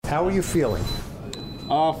How are you feeling?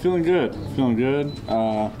 Feeling good.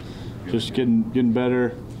 Just getting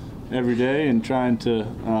better every day and trying to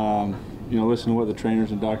listen to what the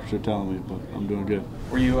trainers and doctors are telling me. But I'm doing good.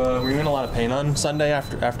 Were you in a lot of pain on Sunday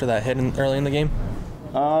after that hit early in the game?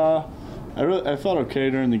 I felt okay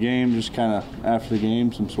during the game. Just kind of after the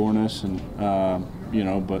game, some soreness and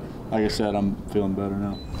But like I said, I'm feeling better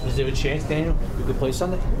now. Is there a chance, Daniel, you could play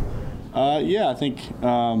Sunday? Yeah, I think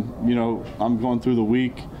I'm going through the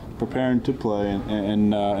week preparing to play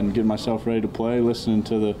and getting myself ready to play, listening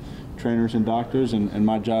to the trainers and doctors, and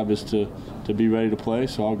my job is to be ready to play,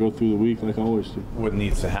 so I'll go through the week like I always do. What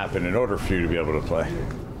needs to happen in order for you to be able to play?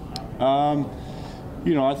 I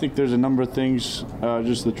think there's a number of things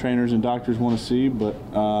just the trainers and doctors want to see, but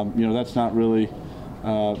that's not really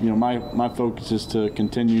my focus is to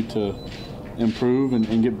continue to improve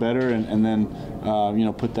and get better and then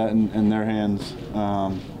put that in their hands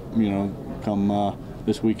come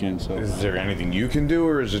this weekend. So is there anything you can do,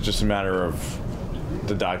 or is it just a matter of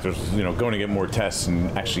the doctors going to get more tests and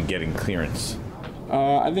actually getting clearance?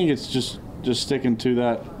 I think it's just sticking to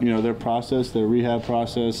that their process, their rehab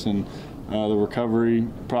process, and the recovery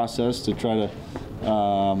process to try to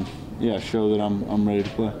show that I'm ready to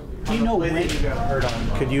play. Do you know when you got hurt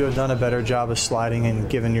on? Could you have done a better job of sliding and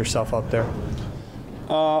giving yourself up there?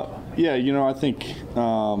 I think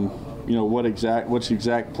what's the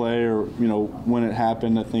exact play or when it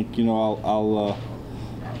happened. I think I'll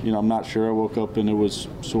I'm not sure. I woke up and it was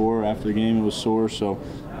sore after the game. It was sore, so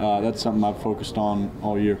that's something I've focused on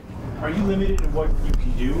all year. Are you limited in what you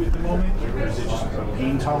can do at the moment, or is it just a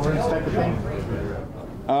pain tolerance type of thing?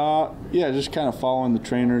 Just kind of following the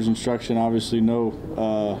trainer's instruction. Obviously,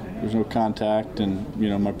 there's no contact, and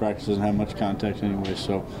my practice doesn't have much contact anyway.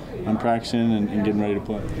 So I'm practicing and getting ready to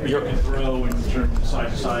play. You can throw and turn from side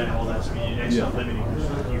to side and all that. So it's not limiting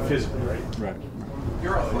you physically, right? Right.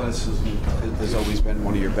 Your athleticism has always been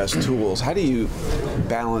one of your best tools. How do you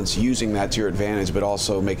balance using that to your advantage, but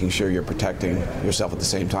also making sure you're protecting yourself at the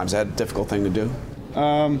same time? Is that a difficult thing to do?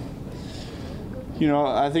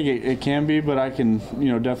 I think it can be, but I can,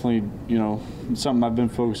 definitely, something I've been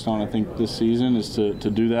focused on, I think, this season is to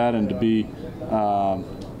do that and to be,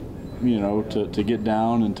 to get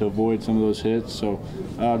down and to avoid some of those hits. So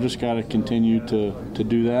I've just got to continue to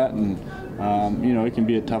do that. And, it can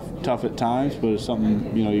be tough at times, but it's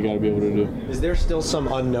something, you got to be able to do. Is there still some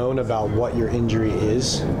unknown about what your injury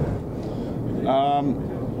is?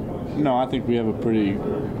 No, I think we have a pretty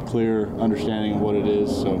clear understanding of what it is,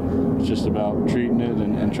 so it's just about treating it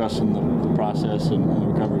and trusting the process and the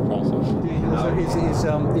recovery process.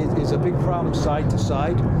 Is a big problem side to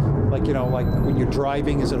side? Like when you're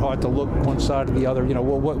driving, is it hard to look one side or the other?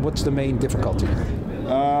 What's the main difficulty?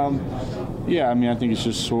 I think it's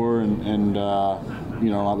just sore and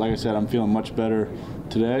like I said, I'm feeling much better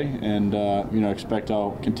today, and expect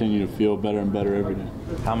I'll continue to feel better and better every day.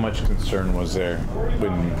 How much concern was there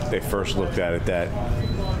when they first looked at it that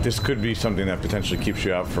this could be something that potentially keeps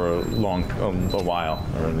you out for a while,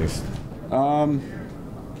 or at least? I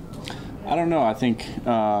don't know. I think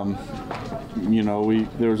there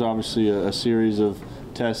was obviously a series of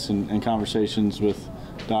tests and conversations with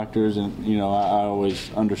doctors, and I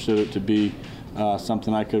always understood it to be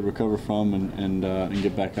something I could recover from and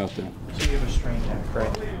get back out there. So you have a strained neck,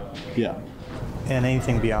 right? Yeah. And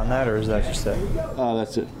anything beyond that, or is that just it?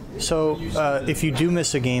 That's it. So if you do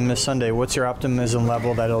miss a game this Sunday, what's your optimism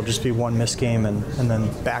level that it'll just be one missed game and then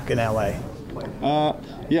back in LA?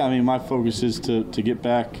 My focus is to get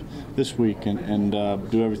back this week and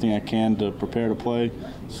do everything I can to prepare to play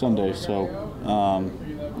Sunday. So,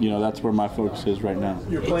 that's where my focus is right now.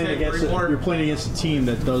 You're playing against a team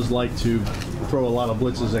that does like to throw a lot of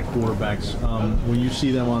blitzes at quarterbacks. When you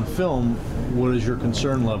see them on film, what is your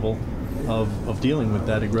concern level of dealing with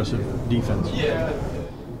that aggressive defense?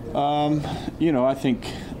 I think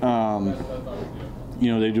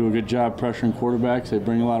they do a good job pressuring quarterbacks. They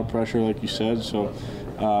bring a lot of pressure, like you said. So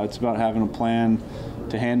it's about having a plan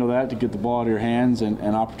to handle that, to get the ball out of your hands,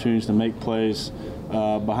 and opportunities to make plays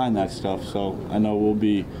behind that stuff. So I know we'll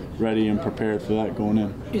be ready and prepared for that going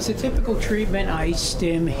in. Is a typical treatment ice,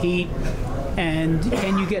 stim, heat, and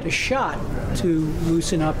can you get a shot to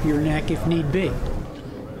loosen up your neck if need be?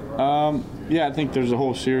 I think there's a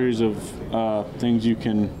whole series of things you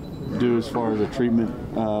can do as far as a treatment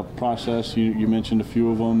process. You mentioned a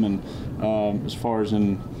few of them, and as far as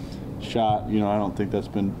in shot, I don't think that's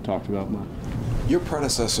been talked about much. Your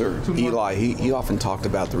predecessor, Eli, he often talked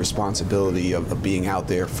about the responsibility of being out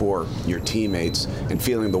there for your teammates and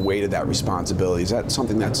feeling the weight of that responsibility. Is that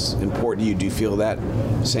something that's important to you? Do you feel that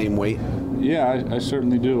same weight? Yeah, I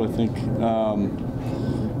certainly do. I think,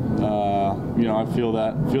 you know, I feel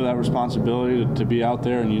that responsibility to be out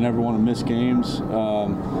there, and you never want to miss games.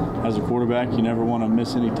 As a quarterback, you never want to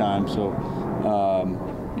miss any time. So,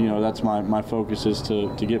 you know, that's my focus is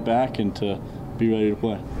to get back and to be ready to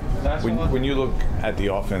play. When you look at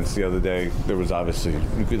the offense the other day, there was obviously,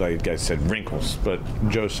 like you guys said, wrinkles, but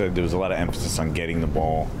Joe said there was a lot of emphasis on getting the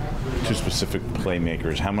ball to specific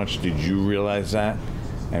playmakers. How much did you realize that?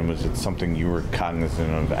 And was it something you were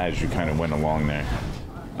cognizant of as you kind of went along there?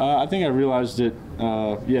 I think I realized it,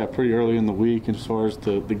 pretty early in the week as far as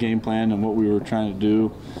the game plan and what we were trying to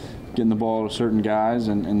do, getting the ball to certain guys,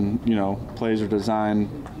 and you know, plays are designed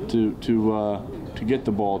to get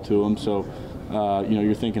the ball to them. So, you know,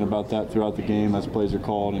 you're thinking about that throughout the game as plays are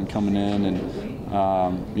called and coming in, and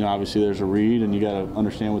you know, obviously there's a read, and you got to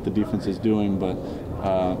understand what the defense is doing. But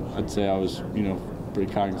I'd say I was, you know,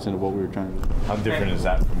 pretty cognizant of what we were trying to do. How different is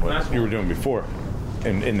that from what you were doing before?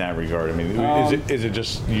 In that regard, I mean, is it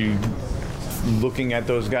just you looking at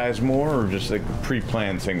those guys more, or just like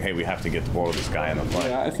pre-planned saying, "Hey, we have to get the ball to this guy in the play"?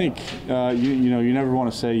 Yeah, I think you know, you never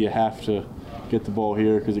want to say you have to get the ball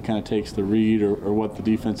here, because it kind of takes the read or what the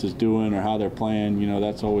defense is doing or how they're playing. You know,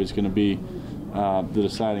 that's always going to be the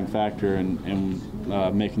deciding factor in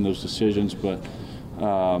making those decisions. But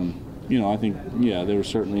you know, I think there was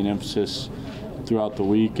certainly an emphasis throughout the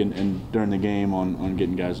week and during the game on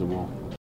getting guys the ball.